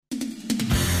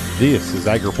This is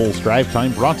AgriPulse Drive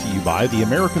Time, brought to you by the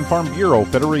American Farm Bureau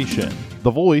Federation, the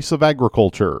voice of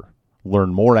agriculture.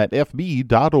 Learn more at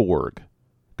fb.org.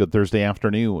 Good Thursday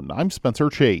afternoon. I'm Spencer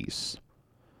Chase.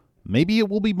 Maybe it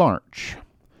will be March.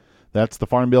 That's the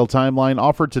Farm Bill timeline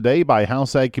offered today by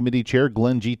House Ag Committee Chair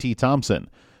Glenn G.T. Thompson,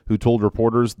 who told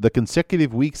reporters the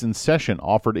consecutive weeks in session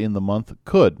offered in the month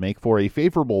could make for a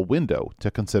favorable window to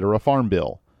consider a farm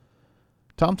bill.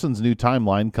 Thompson's new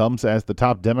timeline comes as the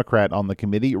top Democrat on the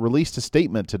committee released a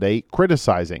statement today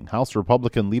criticizing House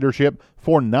Republican leadership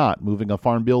for not moving a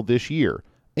farm bill this year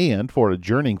and for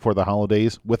adjourning for the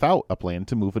holidays without a plan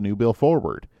to move a new bill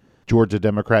forward. Georgia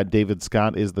Democrat David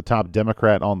Scott is the top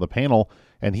Democrat on the panel,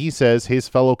 and he says his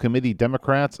fellow committee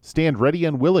Democrats stand ready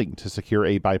and willing to secure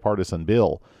a bipartisan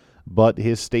bill. But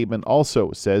his statement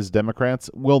also says Democrats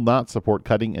will not support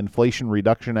cutting Inflation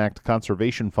Reduction Act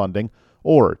conservation funding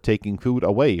or taking food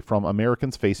away from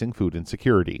Americans facing food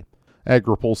insecurity.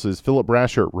 AgriPulse's Philip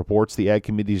Brasher reports the Ag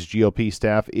Committee's GOP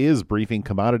staff is briefing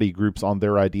commodity groups on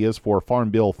their ideas for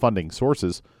Farm Bill funding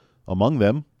sources, among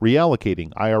them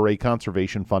reallocating IRA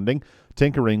conservation funding,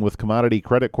 tinkering with Commodity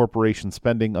Credit Corporation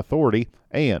spending authority,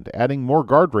 and adding more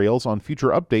guardrails on future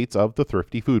updates of the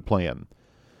Thrifty Food Plan.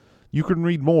 You can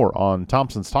read more on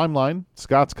Thompson's timeline,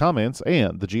 Scott's comments,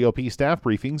 and the GOP staff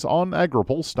briefings on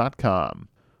agripulse.com.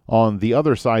 On the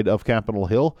other side of Capitol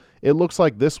Hill, it looks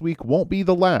like this week won't be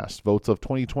the last votes of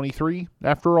 2023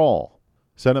 after all.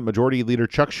 Senate Majority Leader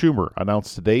Chuck Schumer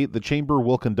announced today the chamber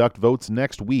will conduct votes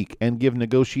next week and give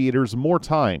negotiators more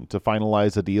time to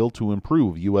finalize a deal to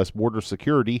improve U.S. border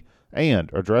security and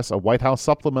address a White House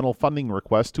supplemental funding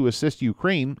request to assist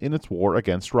Ukraine in its war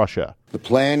against Russia. The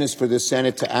plan is for the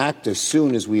Senate to act as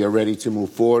soon as we are ready to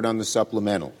move forward on the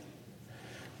supplemental.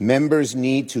 Members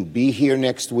need to be here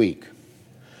next week.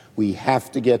 We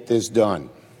have to get this done.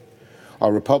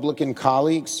 Our Republican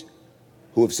colleagues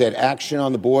who have said action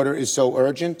on the border is so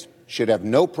urgent should have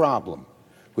no problem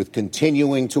with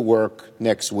continuing to work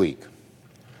next week.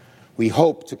 We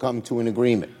hope to come to an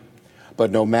agreement, but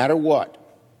no matter what,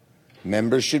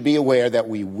 members should be aware that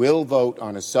we will vote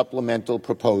on a supplemental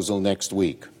proposal next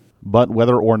week. But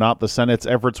whether or not the Senate's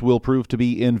efforts will prove to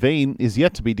be in vain is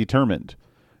yet to be determined.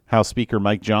 House Speaker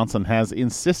Mike Johnson has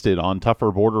insisted on tougher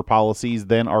border policies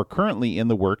than are currently in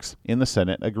the works in the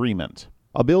Senate agreement.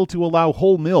 A bill to allow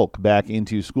whole milk back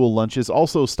into school lunches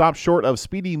also stopped short of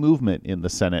speedy movement in the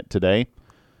Senate today.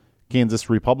 Kansas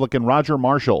Republican Roger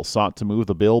Marshall sought to move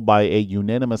the bill by a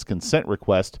unanimous consent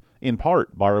request, in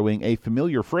part borrowing a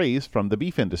familiar phrase from the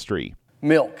beef industry.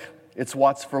 Milk, it's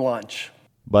what's for lunch.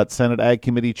 But Senate Ag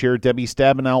Committee Chair Debbie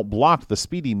Stabenow blocked the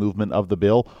speedy movement of the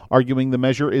bill, arguing the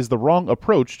measure is the wrong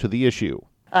approach to the issue.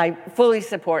 I fully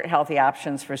support healthy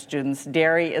options for students.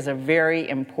 Dairy is a very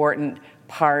important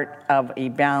part of a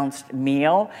balanced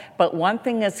meal. But one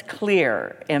thing is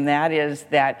clear, and that is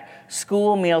that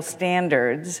school meal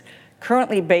standards,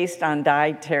 currently based on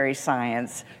dietary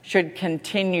science, should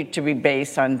continue to be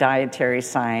based on dietary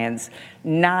science,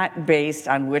 not based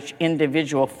on which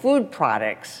individual food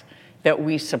products that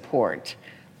we support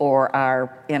or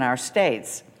are in our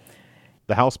states.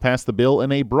 The House passed the bill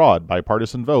in a broad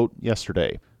bipartisan vote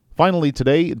yesterday. Finally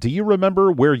today, do you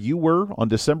remember where you were on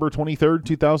December 23,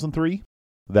 2003?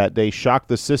 That day shocked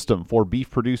the system for beef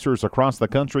producers across the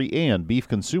country and beef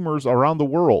consumers around the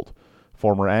world.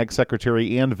 Former Ag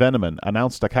Secretary Ann Veneman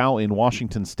announced a cow in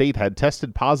Washington state had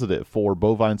tested positive for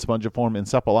bovine spongiform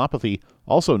encephalopathy,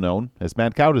 also known as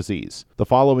mad cow disease. The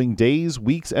following days,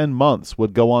 weeks, and months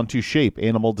would go on to shape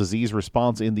animal disease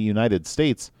response in the United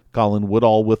States. Colin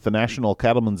Woodall with the National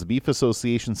Cattlemen's Beef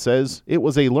Association says it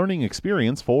was a learning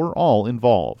experience for all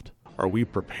involved. Are we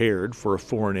prepared for a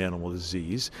foreign animal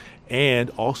disease? And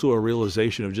also a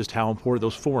realization of just how important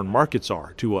those foreign markets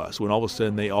are to us when all of a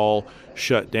sudden they all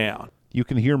shut down. You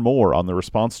can hear more on the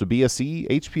response to BSE,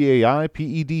 HPAI,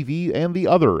 PEDV, and the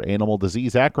other animal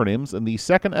disease acronyms in the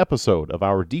second episode of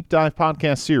our Deep Dive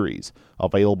podcast series,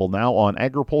 available now on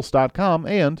agripulse.com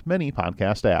and many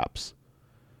podcast apps.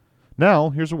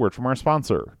 Now, here's a word from our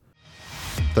sponsor.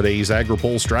 Today's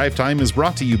AgriPulse Drive Time is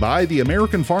brought to you by the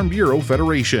American Farm Bureau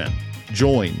Federation.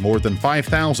 Join more than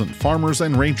 5,000 farmers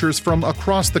and ranchers from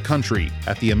across the country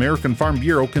at the American Farm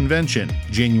Bureau Convention,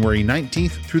 January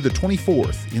 19th through the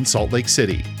 24th in Salt Lake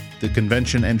City. The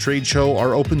convention and trade show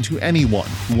are open to anyone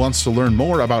who wants to learn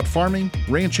more about farming,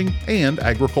 ranching, and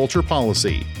agriculture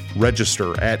policy.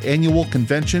 Register at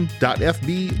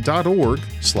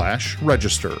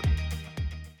annualconvention.fb.org/register.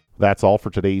 That's all for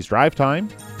today's Drive Time.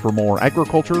 For more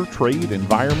agriculture, trade,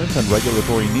 environment, and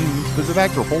regulatory news, visit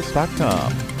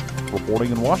agripulse.com.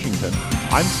 Reporting in Washington,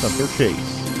 I'm Spencer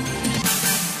Chase.